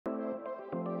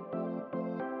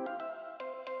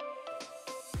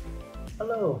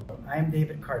Hello, I am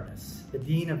David Cardenas, the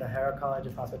Dean of the Harrow College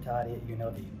of Hospitality at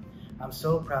UNLV. I'm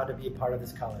so proud to be a part of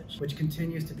this college, which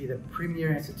continues to be the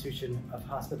premier institution of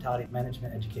hospitality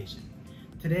management education.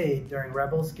 Today, during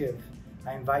Rebels Give,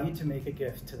 I invite you to make a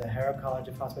gift to the Harrow College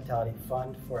of Hospitality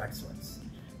Fund for Excellence.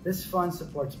 This fund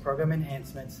supports program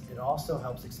enhancements. It also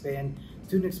helps expand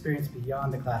student experience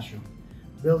beyond the classroom,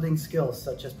 building skills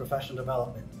such as professional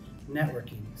development,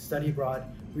 networking, study abroad,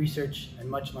 research, and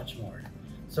much, much more.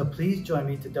 So please join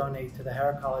me to donate to the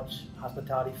Harrow College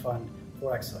Hospitality Fund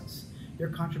for Excellence. Your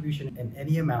contribution in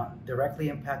any amount directly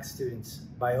impacts students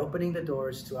by opening the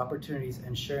doors to opportunities and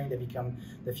ensuring they become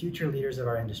the future leaders of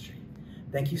our industry.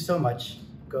 Thank you so much.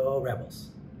 Go Rebels.